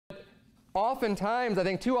oftentimes, I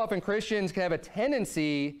think too often Christians can have a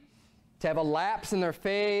tendency to have a lapse in their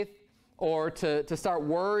faith, or to start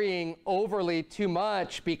worrying overly too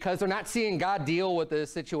much because they're not seeing God deal with the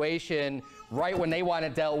situation right when they want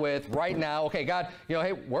it dealt with right now. Okay, God,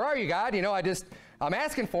 hey, where are you, God? I'm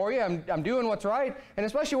asking for you. I'm doing what's right. And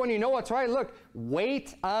especially when you know what's right, look,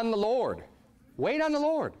 wait on the Lord. Wait on the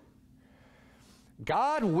Lord.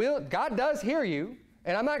 God does hear you.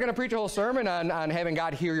 And I'm not going to preach a whole sermon on having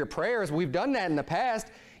God hear your prayers. We've done that in the past.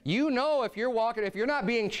 You know, if you're not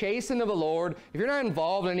being chastened of the Lord, if you're not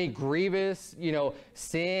involved in any grievous,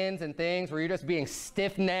 sins and things where you're just being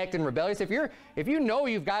stiff-necked and rebellious, if you know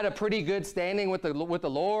you've got a pretty good standing with the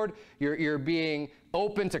Lord, you're being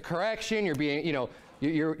open to correction, you're being,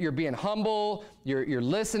 you're being humble, you're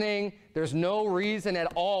listening, there's no reason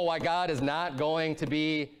at all why God is not going to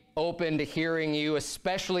be open to hearing you,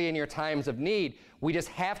 especially in your times of need. We just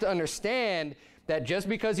have to understand that just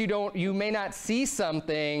because you may not see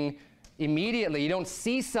something immediately, you don't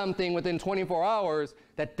see something within 24 hours,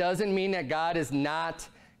 that doesn't mean that God is not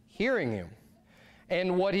hearing you.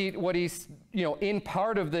 And what he's, in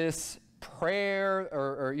part of this prayer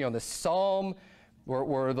or the psalm,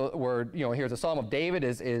 here's a psalm of David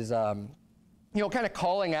is kind of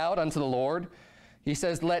calling out unto the Lord. He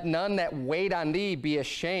says, let none that wait on thee be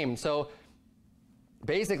ashamed. So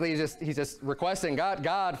basically, he's just requesting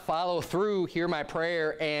God, follow through, hear my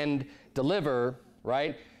prayer, and deliver,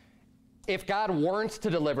 right? If God weren't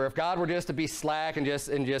to deliver, if God were just to be slack and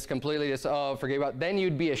just completely forget about, then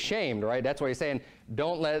you'd be ashamed, right? That's what he's saying.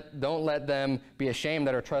 Don't let them be ashamed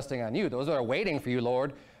that are trusting on you. Those that are waiting for you,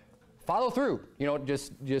 Lord, follow through.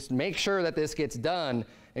 Just make sure that this gets done.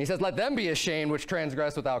 And he says, let them be ashamed which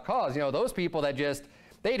transgress without cause. Those people that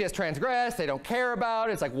they just transgress, they don't care about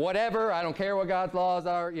it. It's like, whatever, I don't care what God's laws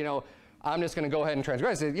are, I'm just going to go ahead and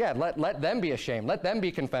transgress. Yeah, let them be ashamed. Let them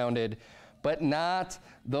be confounded, but not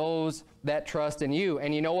those that trust in you.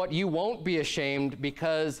 And you know what? You won't be ashamed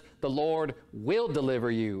because the Lord will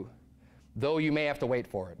deliver you, though you may have to wait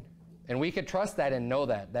for it. And we could trust that and know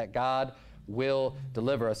that God will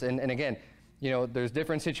deliver us. And again, there's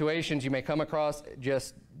different situations you may come across.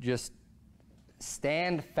 Just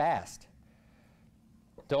stand fast.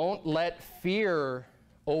 Don't let fear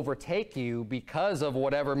overtake you because of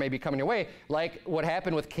whatever may be coming your way, like what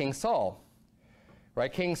happened with King Saul.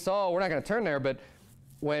 Right? King Saul, we're not going to turn there, but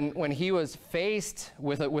when he was faced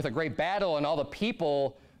with a great battle and all the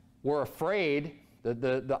people were afraid,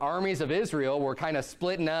 the armies of Israel were kind of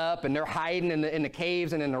splitting up and they're hiding in the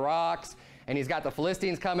caves and in the rocks, and he's got the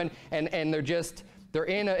Philistines coming, and they're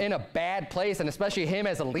in a bad place, and especially him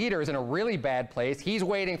as a leader is in a really bad place. He's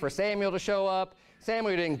waiting for Samuel to show up.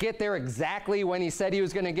 Samuel didn't get there exactly when he said he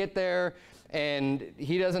was going to get there, and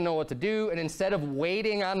he doesn't know what to do. And instead of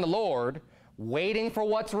waiting on the Lord, waiting for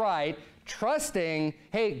what's right, trusting,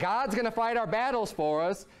 hey, God's going to fight our battles for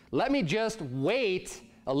us, let me just wait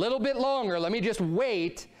a little bit longer. Let me just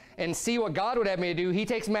wait and see what God would have me to do. He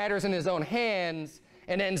takes matters in his own hands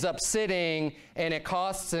and ends up sitting, and it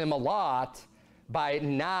costs him a lot by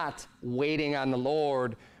not waiting on the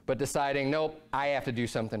Lord, but deciding, nope, I have to do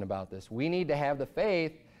something about this. We need to have the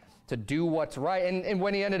faith to do what's right. And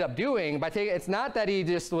when he ended up doing, it's not that he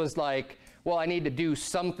just was like, well, I need to do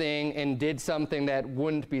something and did something that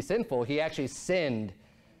wouldn't be sinful. He actually sinned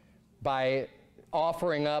by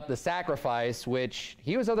offering up the sacrifice, which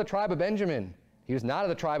he was of the tribe of Benjamin. He was not of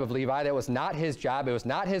the tribe of Levi. That was not his job. It was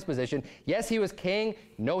not his position. Yes, he was king.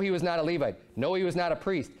 No, he was not a Levite. No, he was not a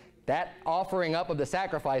priest. That offering up of the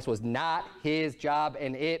sacrifice was not his job,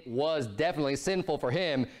 and it was definitely sinful for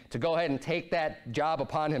him to go ahead and take that job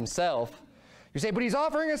upon himself. You say, but he's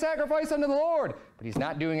offering a sacrifice unto the Lord. But he's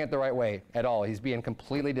not doing it the right way at all. He's being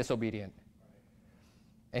completely disobedient.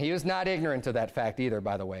 And he was not ignorant to that fact either,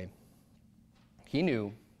 by the way. He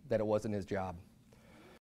knew that it wasn't his job.